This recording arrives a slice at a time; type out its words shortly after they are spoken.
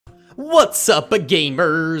What's up,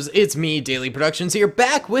 gamers? It's me, Daily Productions here,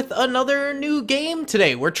 back with another new game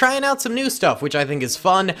today. We're trying out some new stuff, which I think is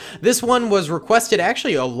fun. This one was requested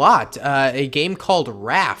actually a lot, a game called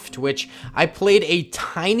Raft, which I played a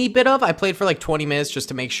tiny bit of. I played for like 20 minutes just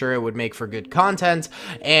to make sure it would make for good content,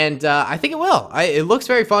 and I think it will. It looks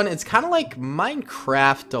very fun. It's kind of like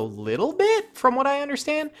Minecraft a little bit, from what I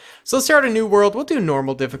understand. So let's start a new world. We'll do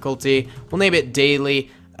normal difficulty. We'll name it Daily.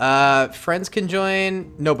 Friends can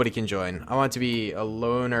join. Nobody can join. I want it to be a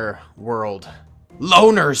loner world.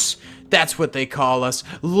 Loners! That's what they call us.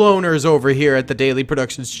 Loners over here at the Daily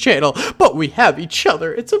Productions channel. But we have each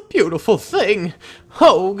other. It's a beautiful thing.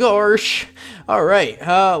 Oh, gosh. Alright,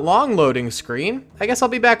 long loading screen. I guess I'll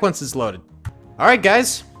be back once it's loaded. Alright,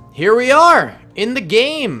 guys. Here we are. In the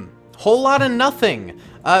game. Whole lot of nothing.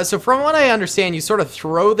 So from what I understand, you sort of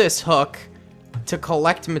throw this hook to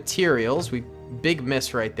collect materials. Big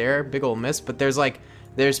miss right there, big old miss. But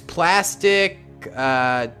there's plastic,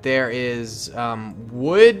 there is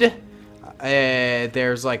wood,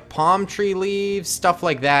 there's like palm tree leaves, stuff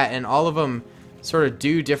like that, and all of them sort of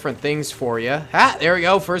do different things for you. Ah, there we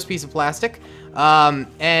go, first piece of plastic.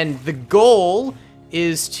 And the goal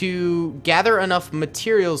is to gather enough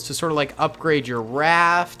materials to sort of like upgrade your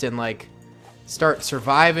raft and like start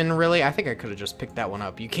surviving, really. I think I could have just picked that one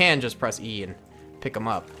up. You can just press E and pick them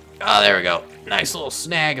up. Oh, there we go. Nice little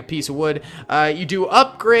snag, a piece of wood. You do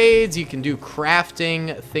upgrades, you can do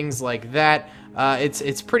crafting, things like that.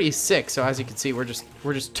 It's pretty sick. So as you can see, we're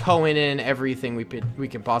just towing in everything we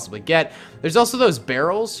can possibly get. There's also those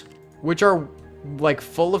barrels, which are like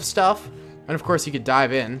full of stuff, and of course you could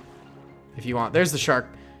dive in if you want. There's the shark.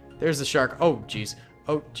 There's the shark. Oh jeez.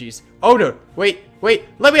 Oh jeez. Oh no. Wait.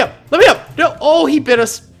 Let me up. Let me up. No. Oh, he bit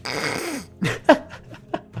us.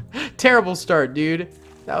 Terrible start, dude.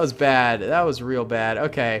 That was bad. That was real bad.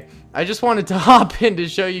 Okay. I just wanted to hop in to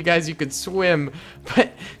show you guys you could swim,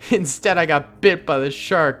 but instead I got bit by the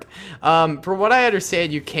shark. From what I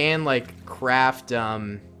understand, you can like craft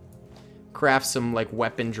some like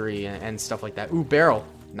weaponry and stuff like that. Ooh, barrel.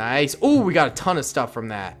 Nice. Ooh, we got a ton of stuff from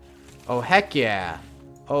that. Oh, heck yeah.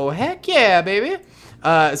 Oh, heck yeah, baby.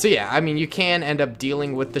 So yeah, I mean, you can end up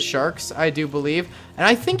dealing with the sharks, I do believe. And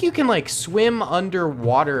I think you can like swim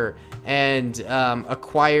underwater and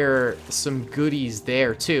acquire some goodies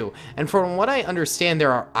there too. And from what I understand,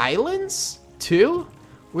 there are islands too,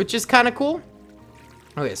 which is kind of cool.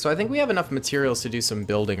 Okay, so I think we have enough materials to do some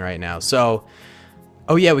building right now. So,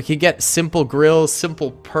 oh yeah, we could get simple grill, simple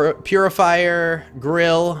purifier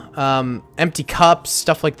grill, empty cups,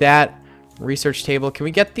 stuff like that. Research table. Can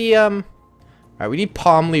we get the all right, we need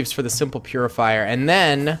palm leaves for the simple purifier, and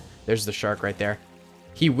then there's the shark right there.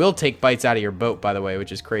 He will take bites out of your boat, by the way,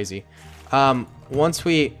 which is crazy. Once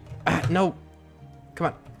we... no. Come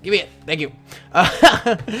on. Give me it. Thank you.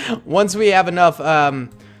 Once we have enough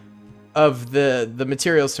of the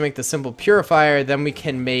materials to make the simple purifier, then we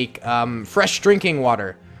can make fresh drinking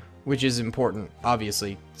water, which is important,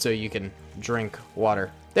 obviously, so you can drink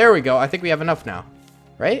water. There we go. I think we have enough now.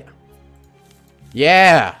 Right?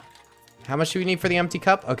 Yeah. How much do we need for the empty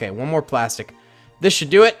cup? Okay, one more plastic. This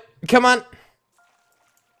should do it. Come on.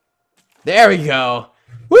 There we go.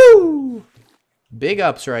 Woo! Big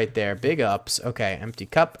ups right there. Big ups. Okay, empty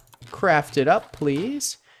cup. Craft it up,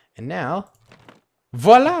 please. And now,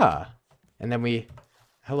 voila! And then we,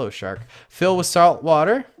 hello shark. Fill with salt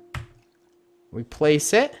water. We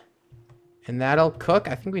place it. And that'll cook.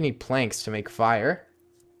 I think we need planks to make fire.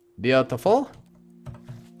 Beautiful.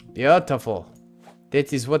 Beautiful.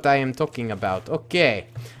 That is what I am talking about. Okay.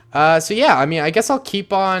 So yeah, I mean, I guess I'll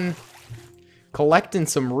keep on collecting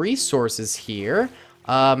some resources here.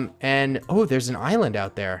 And, oh, there's an island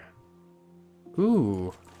out there.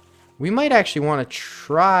 Ooh. We might actually want to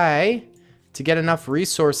try to get enough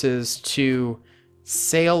resources to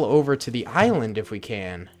sail over to the island if we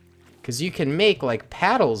can. Because you can make, like,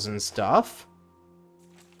 paddles and stuff.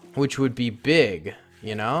 Which would be big,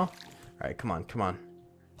 you know? Alright, come on, come on.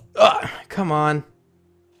 Ugh, come on.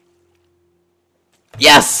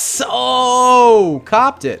 Yes! Oh!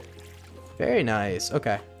 Copped it. Very nice.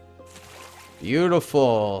 Okay.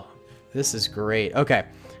 Beautiful. This is great. Okay.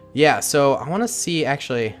 Yeah, so I want to see,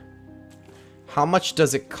 actually, how much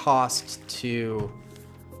does it cost to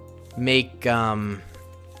make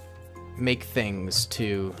things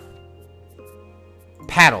to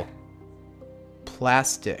paddle.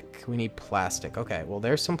 Plastic. We need plastic. Okay, well,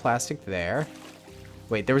 there's some plastic there.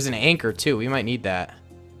 Wait, there was an anchor, too. We might need that.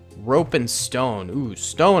 Rope and stone. Ooh,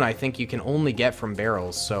 stone I think you can only get from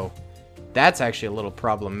barrels, so that's actually a little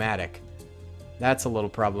problematic. That's a little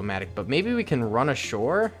problematic, but maybe we can run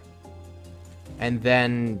ashore and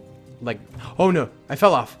then, like, oh no, I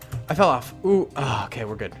fell off. I fell off. Ooh. Oh, okay,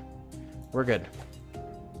 we're good. We're good.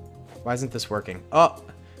 Why isn't this working? Oh.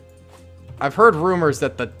 I've heard rumors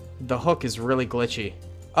that the hook is really glitchy.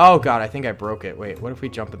 Oh, God, I think I broke it. Wait, what if we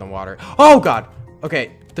jump in the water? Oh, God.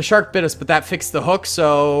 Okay, the shark bit us, but that fixed the hook,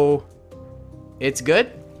 so... It's good?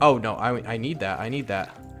 Oh, no, I need that. I need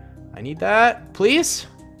that. I need that. Please?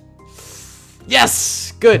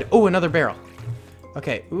 Yes! Good. Oh, another barrel.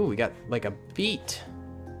 Okay. Ooh, we got, like, a beet.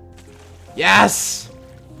 Yes!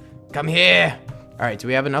 Come here. All right, do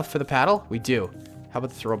we have enough for the paddle? We do. How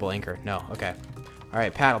about the throwable anchor? No. Okay. All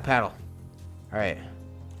right, paddle, paddle. All right.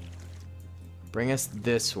 Bring us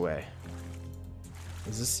this way.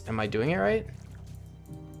 Is this... Am I doing it right?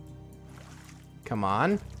 Come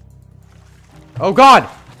on. Oh, God!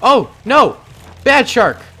 Oh, no! Bad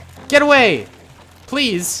shark! Get away!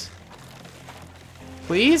 Please.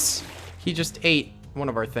 Please? He just ate one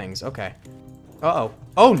of our things. Okay. Uh-oh.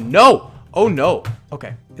 Oh, no! Oh, no!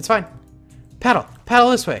 Okay, it's fine. Paddle.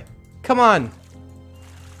 Paddle this way. Come on.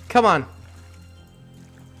 Come on.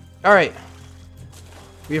 Alright.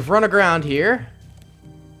 We've run aground here.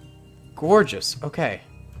 Gorgeous. Okay.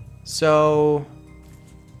 So...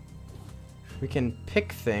 we can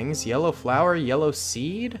pick things. Yellow flower, yellow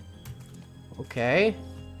seed. Okay.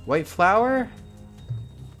 White flower.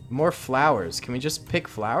 More flowers. Can we just pick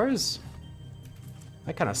flowers?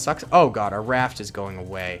 That kind of sucks. Oh, God. Our raft is going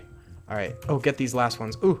away. All right. Oh, get these last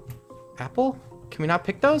ones. Ooh. Apple? Can we not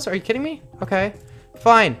pick those? Are you kidding me? Okay.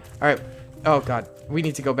 Fine. All right. Oh, God. We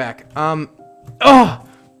need to go back. Oh!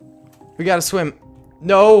 We gotta swim.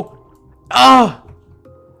 No. Oh!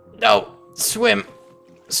 No. Swim.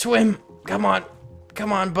 Swim. Come on.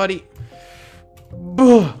 Come on, buddy.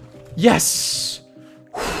 Buh. Yes.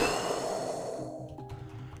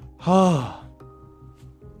 Oh.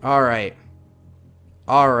 All right.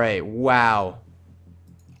 All right. Wow.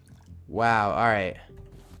 Wow. All right.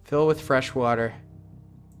 Fill with fresh water.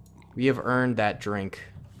 We have earned that drink.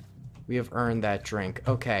 We have earned that drink.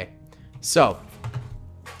 Okay. So.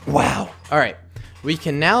 Wow. All right. We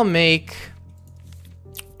can now make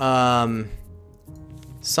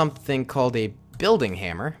something called a building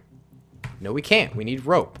hammer. No, we can't. We need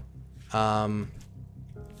rope.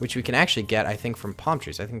 Which we can actually get, I think, from palm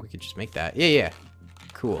trees. I think we could just make that. Yeah, yeah.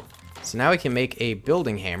 Cool. So now we can make a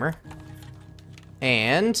building hammer.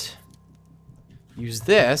 And use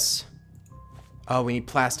this. Oh, we need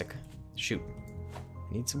plastic. Shoot.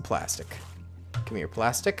 I need some plastic. Give me your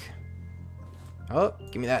plastic. Oh,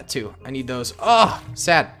 give me that too. I need those. Oh,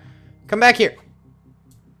 sad. Come back here.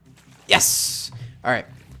 Yes. All right.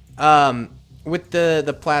 With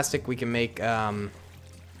the plastic, we can make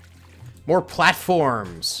more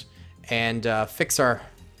platforms and fix our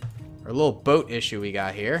little boat issue we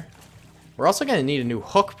got here. We're also gonna need a new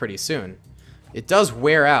hook pretty soon. It does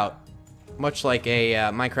wear out, much like a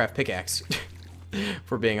Minecraft pickaxe.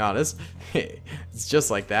 For being honest, it's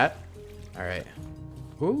just like that. All right.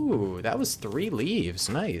 Ooh, that was 3 leaves.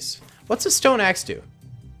 Nice. What's a stone axe do?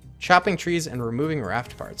 Chopping trees and removing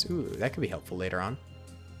raft parts. Ooh, that could be helpful later on.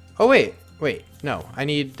 Oh, wait. Wait. No. I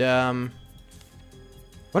need, what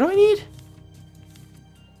do I need?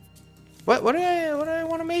 What do I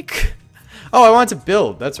want to make? Oh, I want to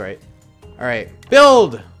build. That's right. All right.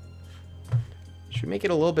 Build! Should we make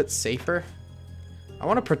it a little bit safer? I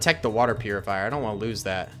want to protect the water purifier. I don't want to lose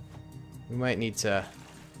that. We might need to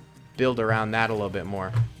build around that a little bit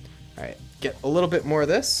more. All right, get a little bit more of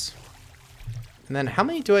this. And then how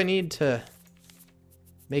many do I need to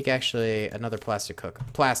make actually another plastic hook?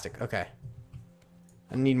 Plastic, okay.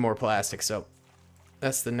 I need more plastic, so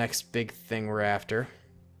that's the next big thing we're after.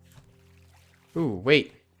 Ooh,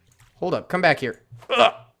 wait. Hold up, come back here.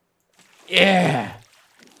 Ugh. Yeah.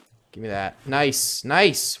 Give me that. Nice,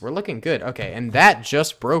 nice. We're looking good. Okay, and that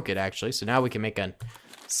just broke it, actually. So now we can make a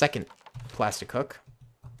second plastic hook.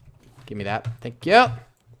 Give me that. Thank you. All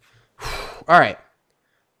right.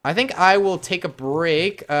 I think I will take a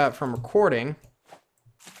break from recording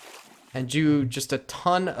and do just a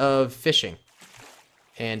ton of fishing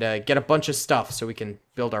and get a bunch of stuff so we can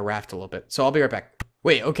build our raft a little bit. So I'll be right back.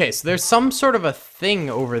 Wait, okay, so there's some sort of a thing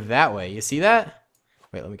over that way. You see that?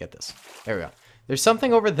 Wait, let me get this. There we go. There's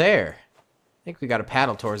something over there. I think we got to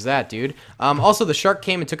paddle towards that, dude. Also, the shark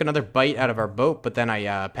came and took another bite out of our boat, but then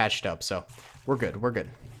I patched up, so we're good. We're good.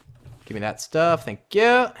 Give me that stuff. Thank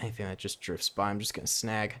you. Anything that just drifts by, I'm just going to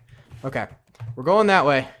snag. Okay. We're going that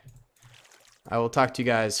way. I will talk to you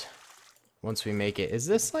guys once we make it. Is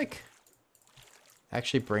this, like,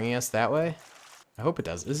 actually bringing us that way? I hope it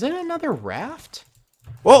does. Is it another raft?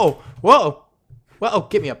 Whoa! Whoa! Whoa!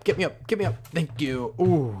 Get me up! Get me up! Get me up! Thank you.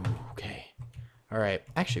 Ooh. Okay. All right.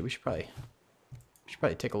 Actually, we should probably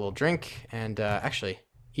take a little drink and actually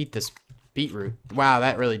Eat this beetroot. Wow,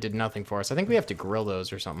 that really did nothing for us. I think we have to grill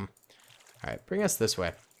those or something. Alright, bring us this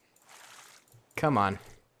way. Come on.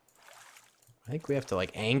 I think we have to,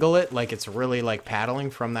 like, angle it like it's really, like,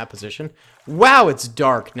 paddling from that position. Wow, it's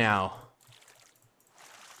dark now.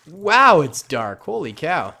 Wow, it's dark. Holy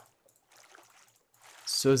cow.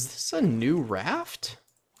 So is this a new raft?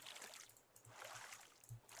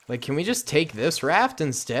 Like, can we just take this raft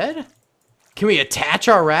instead? Can we attach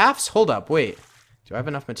our rafts? Hold up, wait. Do I have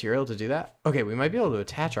enough material to do that? Okay, we might be able to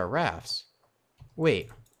attach our rafts. Wait.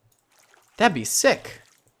 That'd be sick.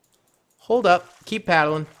 Hold up. Keep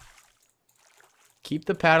paddling. Keep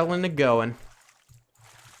the paddling going.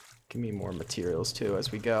 Give me more materials, too,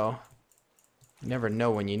 as we go. You never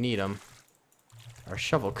know when you need them. Our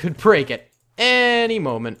shovel could break at any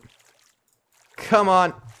moment. Come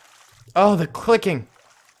on. Oh, the clicking.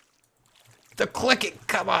 The clicking.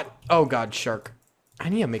 Come on. Oh, God, shark. I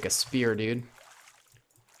need to make a spear, dude.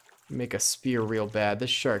 Make a spear real bad. This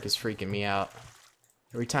shark is freaking me out.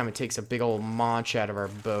 Every time it takes a big old munch out of our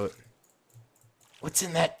boat. What's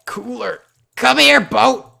in that cooler? Come here,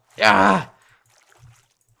 boat! Ah!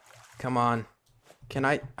 Come on. Can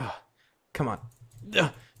I? Oh, come on.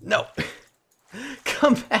 No.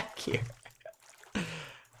 Come back here.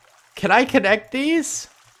 Can I connect these?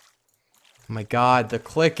 Oh my God, the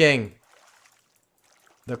clicking.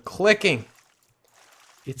 The clicking.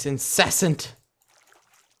 It's incessant.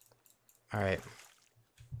 Alright.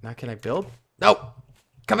 Now can I build? No!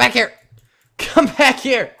 Come back here! Come back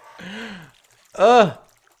here!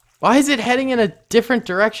 Why is it heading in a different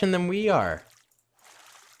direction than we are?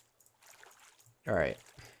 Alright.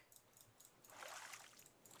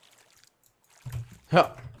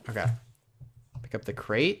 Oh, okay. Pick up the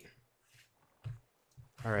crate.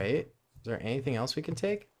 Alright. Is there anything else we can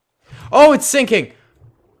take? Oh, it's sinking!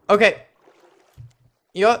 Okay.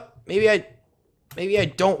 You know what? Maybe I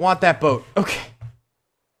don't want that boat. Okay.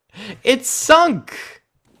 It's sunk!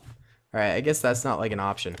 Alright, I guess that's not like an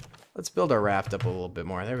option. Let's build our raft up a little bit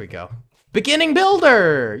more. There we go. Beginning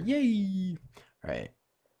builder! Yay! Alright.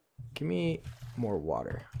 Give me more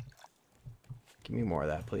water. Give me more of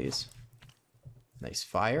that, please. Nice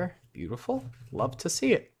fire. Beautiful. Love to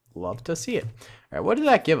see it. Love to see it. Alright, what did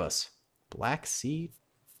that give us? Black seed?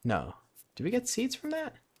 No. Did we get seeds from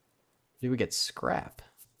that? Did we get scrap?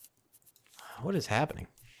 What is happening?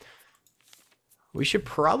 We should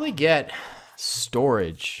probably get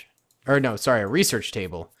storage. Or no, sorry, a research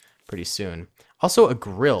table pretty soon. Also a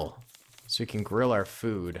grill, so we can grill our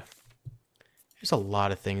food. There's a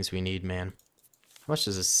lot of things we need, man. How much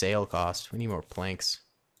does a sail cost? We need more planks.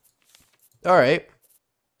 Alright.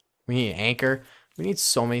 We need an anchor. We need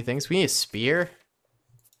so many things. We need a spear.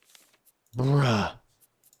 Bruh.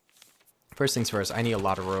 First things first, I need a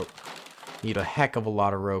lot of rope. Need a heck of a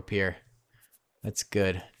lot of rope here. That's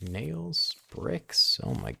good. Nails, bricks.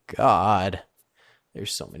 Oh my God.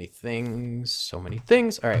 There's so many things. So many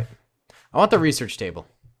things. Alright. I want the research table.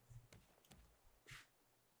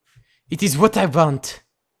 It is what I want.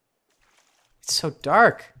 It's so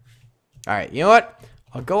dark. Alright, you know what?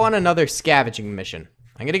 I'll go on another scavenging mission.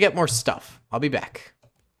 I'm gonna get more stuff. I'll be back.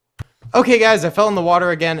 Okay, guys, I fell in the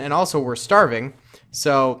water again, and also we're starving.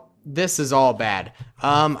 So, this is all bad.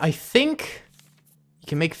 I think you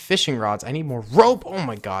can make fishing rods. I need more rope. Oh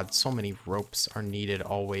my God, so many ropes are needed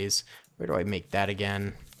always. Where do I make that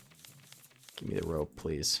again? Give me the rope,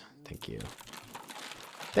 please. Thank you.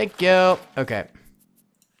 Thank you. Okay.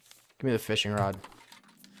 Give me the fishing rod.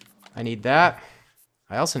 I need that.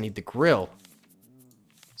 I also need the grill.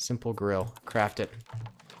 Simple grill. Craft it.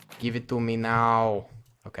 Give it to me now.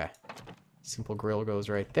 Okay. Simple grill goes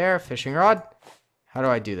right there. Fishing rod. How do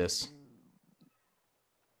I do this?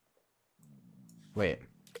 Wait.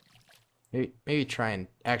 Maybe try and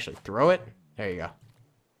actually throw it. There you go.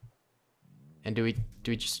 And do we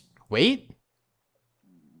just wait?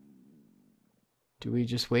 Do we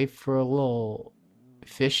just wait for a little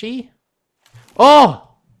fishy? Oh!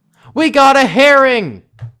 We got a herring!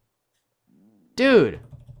 Dude.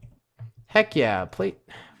 Heck yeah. Plate.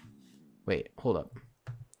 Wait, hold up.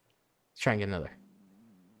 Let's try and get another.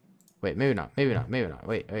 Wait, maybe not. Maybe not. Maybe not.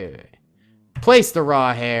 Wait. Place the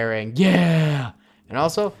raw herring. Yeah! And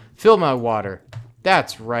also, fill my water.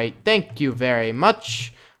 That's right. Thank you very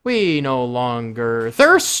much. We no longer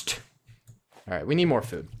thirst. Alright, we need more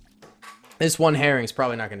food. This one herring's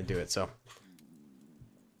probably not going to do it, so.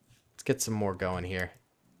 Let's get some more going here.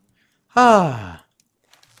 Ah.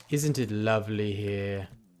 Isn't it lovely here?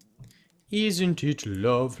 Isn't it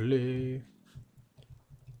lovely?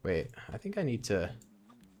 Wait, I think I need to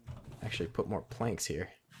actually put more planks here.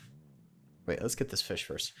 Wait, let's get this fish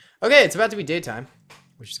first. Okay, it's about to be daytime,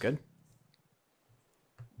 which is good.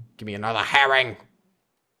 Give me another herring.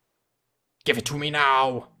 Give it to me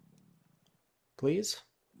now. Please.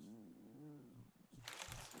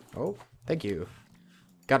 Oh, thank you.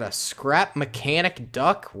 Got a scrap mechanic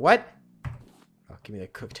duck? What? Oh, give me the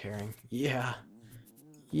cooked herring. Yeah.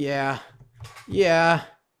 Yeah. Yeah.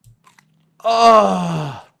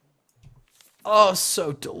 Oh. Oh,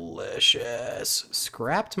 so delicious.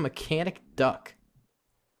 Scrapped mechanic duck.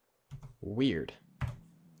 Weird.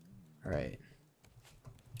 Alright.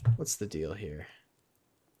 What's the deal here?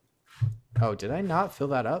 Oh, did I not fill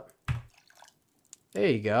that up? There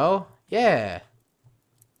you go. Yeah.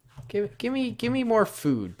 Give me more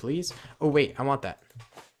food, please. Oh, wait, I want that.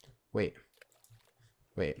 Wait.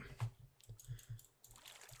 Wait.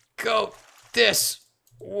 Go this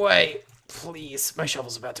way, please. My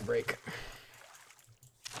shovel's about to break.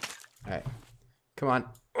 Alright. Come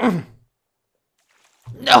on.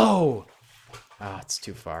 No! Ah, it's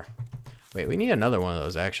too far. Wait, we need another one of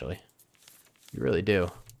those, actually. You really do.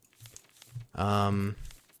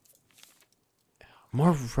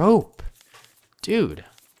 More rope. Dude.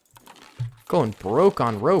 Going broke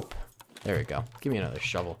on rope. There we go. Give me another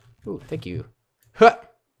shovel. Ooh, thank you. Huh!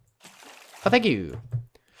 Oh, thank you.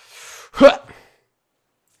 Huh!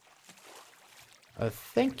 Oh,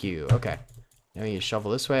 thank you. Okay. Now we need to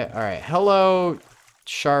shovel this way. Alright. Hello,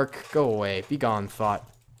 shark. Go away. Be gone, thought.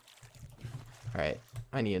 Alright.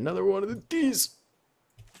 I need another one of these.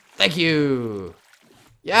 Thank you.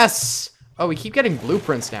 Yes. Oh, we keep getting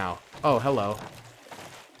blueprints now. Oh, hello.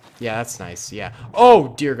 Yeah, that's nice. Yeah. Oh,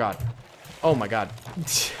 dear God. Oh, my God.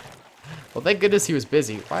 Well, thank goodness he was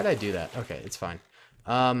busy. Why did I do that? Okay, it's fine.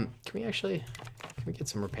 Can we get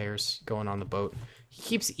some repairs going on the boat? He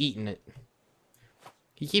keeps eating it.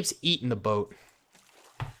 He keeps eating the boat.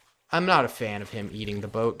 I'm not a fan of him eating the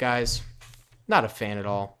boat, guys. Not a fan at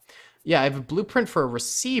all. Yeah, I have a blueprint for a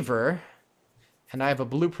receiver, and I have a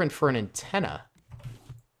blueprint for an antenna.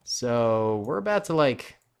 So, we're about to,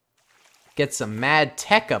 like, get some mad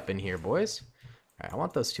tech up in here, boys. Alright, I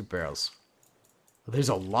want those 2 barrels. Well, there's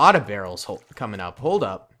a lot of barrels coming up. Hold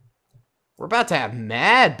up. We're about to have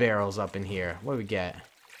mad barrels up in here. What do we get?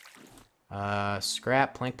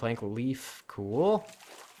 Scrap, plank, leaf. Cool.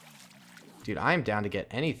 Dude, I'm down to get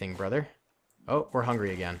anything, brother. Oh, we're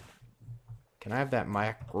hungry again. Can I have that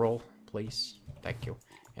mackerel, please? Thank you.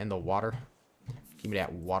 And the water. Give me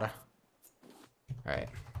that water. Alright.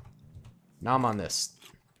 Now I'm on this.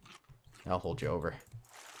 I'll hold you over.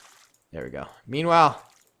 There we go. Meanwhile,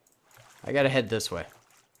 I gotta head this way.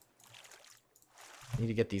 Need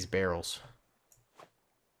to get these barrels.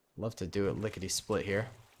 Love to do it lickety-split here.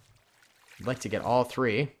 I'd like to get all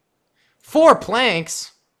 3. 4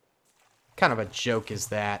 planks? What kind of a joke is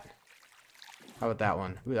that? How about that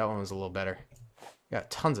one? Ooh, that one was a little better. Got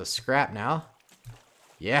tons of scrap now.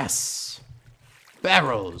 Yes!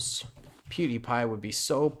 Barrels! PewDiePie would be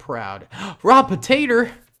so proud. Raw potato!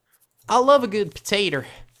 I love a good potato.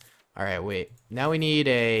 Alright, wait. Now we need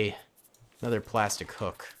another plastic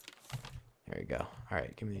hook. There we go.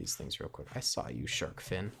 Alright, give me these things real quick. I saw you, shark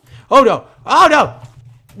fin. Oh no! Oh no!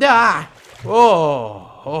 Ah!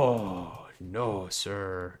 Oh! No,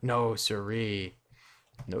 sir. No, siree.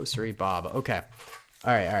 No, siree, Bob. Okay.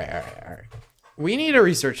 Alright. We need a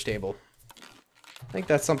research table. I think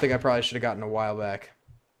that's something I probably should have gotten a while back.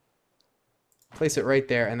 Place it right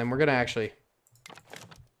there, and then we're gonna actually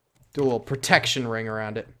do a little protection ring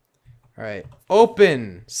around it. Alright.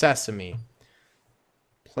 Open sesame.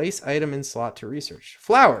 Place item in slot to research.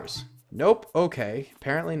 Flowers. Nope. Okay.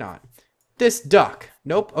 Apparently not. This duck.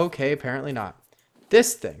 Nope. Okay. Apparently not.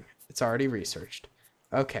 This thing. It's already researched.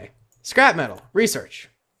 Okay. Scrap metal. Research.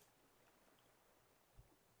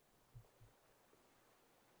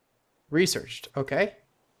 Researched. Okay.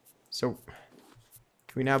 So,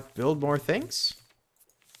 can we now build more things?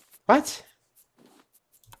 What?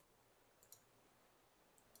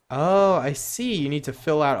 Oh, I see. You need to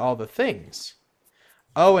fill out all the things.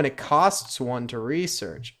 Oh, and it costs 1 to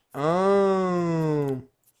research. Oh.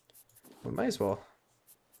 We might as well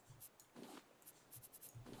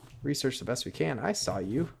research the best we can. I saw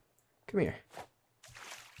you. Come here.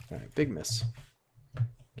 Alright, big miss.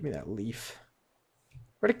 Give me that leaf.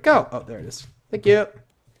 Where'd it go? Oh, there it is. Thank you.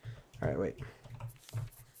 Alright, wait.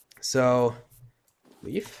 So,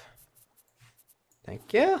 leaf.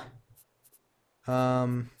 Thank you.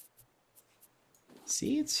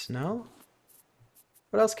 Seeds? No?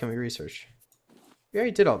 What else can we research? We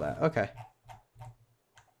already did all that. Okay.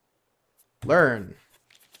 Learn.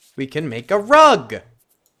 We can make a rug.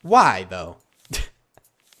 Why, though?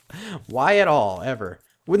 Why at all, ever?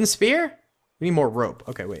 Wooden spear? We need more rope.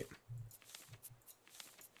 Okay, wait.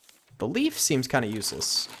 The leaf seems kind of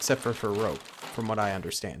useless, except for rope. from what I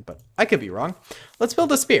understand, but I could be wrong. Let's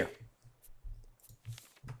build a spear.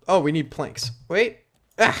 Oh, we need planks. Wait.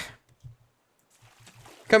 Ah.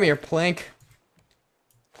 Come here, plank.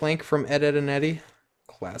 Plank from Ed, Edd and Eddy.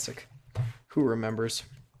 Classic. Who remembers?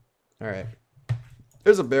 Alright.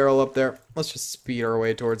 There's a barrel up there. Let's just speed our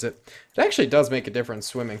way towards it. It actually does make a difference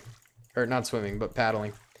swimming. Or not swimming, but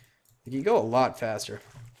paddling. You go a lot faster.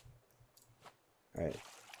 Alright.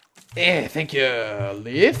 Thank you,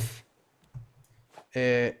 Leaf.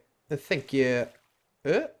 Thank you.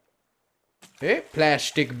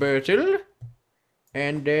 Plastic bottle.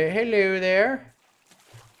 And hello there.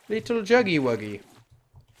 Little juggy wuggy.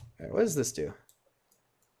 Alright, what does this do?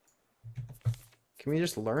 Can we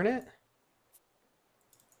just learn it?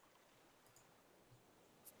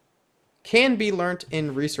 Can be learnt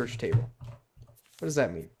in research table. What does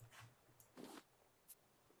that mean?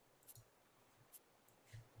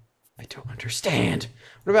 I don't understand.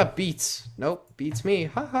 What about beets? Nope, beats me.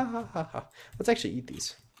 Ha ha ha ha ha. Let's actually eat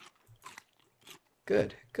these.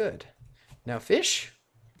 Good, good. Now fish?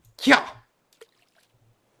 Yeah.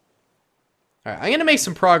 Alright, I'm gonna make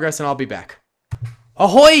some progress and I'll be back.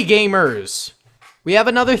 Ahoy, gamers! We have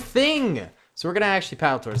another thing! So we're gonna actually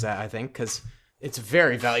paddle towards that, I think, because it's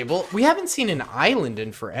very valuable. We haven't seen an island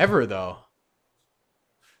in forever, though.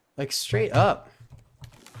 Like, straight up.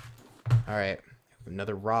 Alright,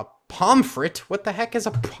 another raw pomfret. What the heck is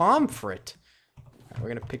a pomfret? Right, we're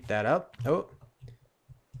gonna pick that up. Oh.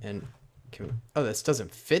 And, can we, oh, this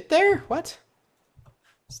doesn't fit there? What?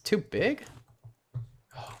 It's too big?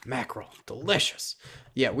 Oh, mackerel. Delicious.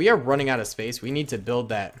 Yeah, we are running out of space. We need to build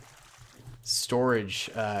that storage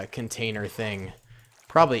container thing.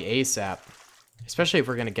 Probably ASAP. Especially if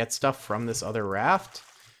we're going to get stuff from this other raft.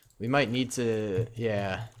 We might need to...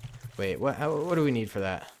 Yeah. Wait, what do we need for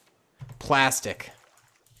that? Plastic.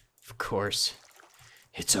 Of course.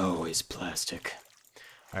 It's always plastic.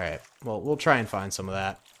 Alright. Well, we'll try and find some of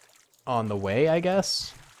that on the way, I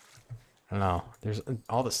guess. I don't know. There's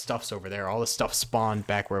all the stuff's over there. All the stuff spawned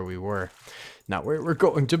back where we were. Not where we're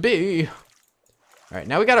going to be. Alright,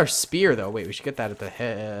 now we got our spear, though. Wait, we should get that at the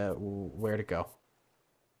head. Where'd it go?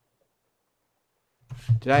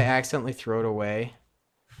 Did I accidentally throw it away?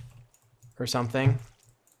 Or something?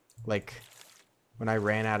 Like, when I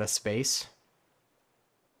ran out of space?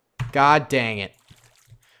 God dang it.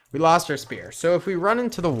 We lost our spear. So if we run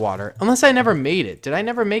into the water... Unless I never made it. Did I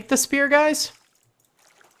never make the spear, guys?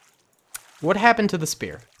 What happened to the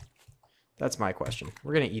spear? That's my question.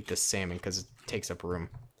 We're gonna eat this salmon because it takes up room.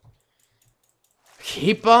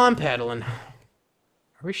 Keep on pedaling.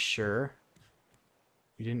 Are we sure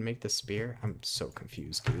we didn't make the spear? I'm so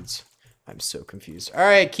confused, dudes. I'm so confused.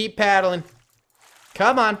 Alright, keep paddling.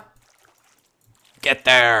 Come on. Get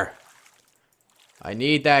there. I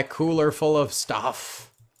need that cooler full of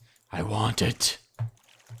stuff. I want it.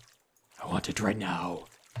 I want it right now.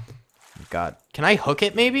 God. Can I hook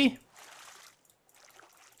it, maybe?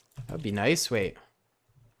 That'd be nice. Wait.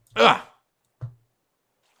 Ugh.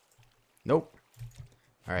 Nope.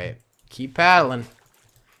 Alright. Keep paddling.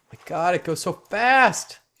 My God, it goes so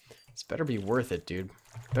fast. This better be worth it, dude.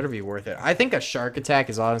 Better be worth it. I think a shark attack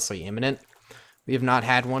is honestly imminent. We have not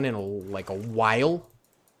had one in like a while.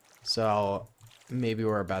 So maybe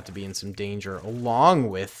we're about to be in some danger along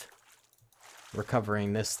with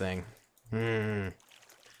recovering this thing. I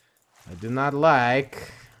do not like...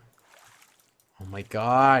 Oh my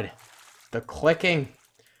God. The clicking.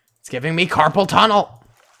 It's giving me carpal tunnel.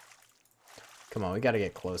 Come on, we gotta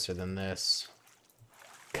get closer than this.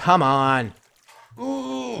 Come on.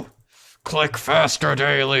 Ooh. Click faster,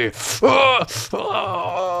 Daily.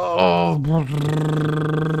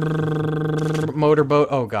 Motorboat.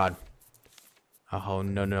 Oh, God. Oh,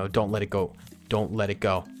 no, no. Don't let it go. Don't let it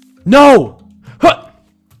go. No! Huh!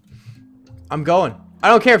 I'm going. I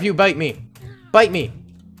don't care if you bite me. Bite me.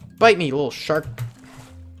 Bite me, little shark.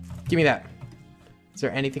 Give me that. Is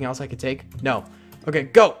there anything else I could take? No. Okay,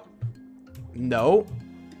 go. No.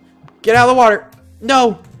 Get out of the water.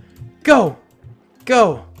 No. Go.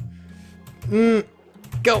 Go. Go.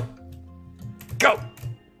 Go.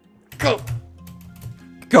 Go.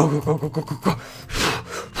 Go, go, go, go, go, go, go.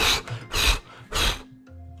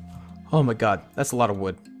 Oh my God. That's a lot of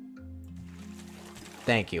wood.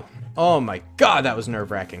 Thank you. Oh my God, that was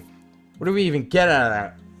nerve-wracking. What do we even get out of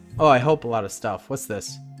that? Oh, I hope a lot of stuff. What's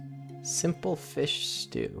this? Simple fish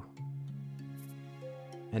stew.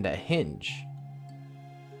 And a hinge.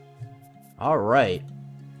 Alright.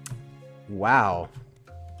 Wow.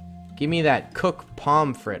 Give me that cooked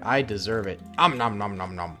pomfret. I deserve it. Nom nom nom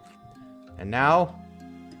nom nom. And now...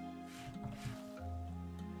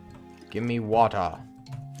 give me water.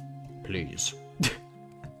 Please.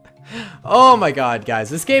 Oh my god, guys.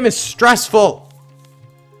 This game is stressful.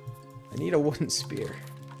 I need a wooden spear.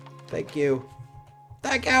 Thank you.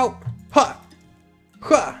 Thank you. Ha!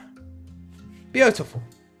 Ha! Beautiful.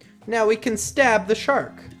 Now we can stab the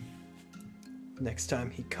shark. Next time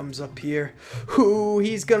he comes up here, ooh,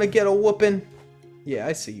 he's gonna get a whooping. Yeah,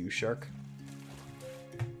 I see you, shark.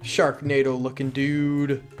 Sharknado looking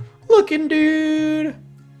dude. Looking dude.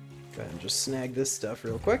 Go ahead and just snag this stuff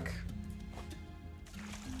real quick.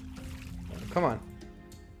 Come on.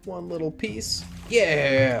 One little piece.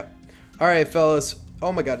 Yeah. Alright, fellas.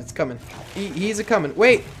 Oh my god, it's coming. He's a coming.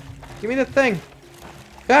 Wait. Give me the thing.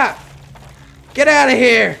 Ah! Get out of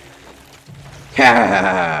here!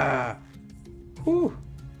 Ha! Whew.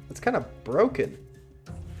 That's kind of broken.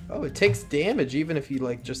 Oh, it takes damage even if he,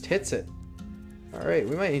 like, just hits it. Alright,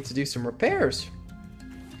 we might need to do some repairs.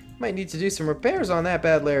 Might need to do some repairs on that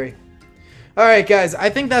bad Larry. Alright, guys, I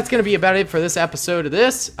think that's going to be about it for this episode of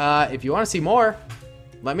this. If you want to see more,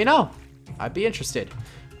 let me know. I'd be interested.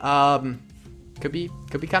 Could be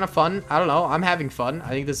kind of fun. I don't know. I'm having fun. I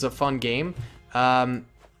think this is a fun game. I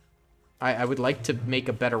would like to make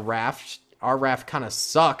a better raft. Our raft kind of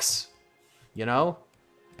sucks, you know?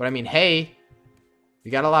 But I mean, hey,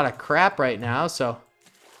 we got a lot of crap right now, so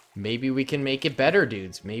maybe we can make it better,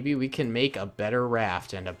 dudes. Maybe we can make a better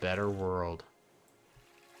raft and a better world.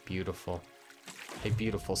 Beautiful. A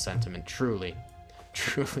beautiful sentiment, truly.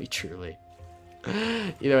 Truly, truly.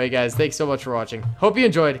 Either way, guys, thanks so much for watching. Hope you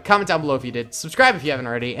enjoyed. Comment down below if you did. Subscribe if you haven't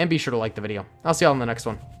already, and be sure to like the video. I'll see y'all in the next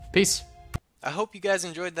one. Peace. I hope you guys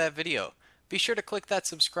enjoyed that video. Be sure to click that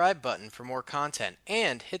subscribe button for more content,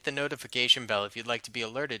 and hit the notification bell if you'd like to be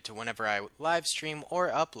alerted to whenever I live stream or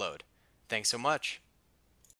upload. Thanks so much.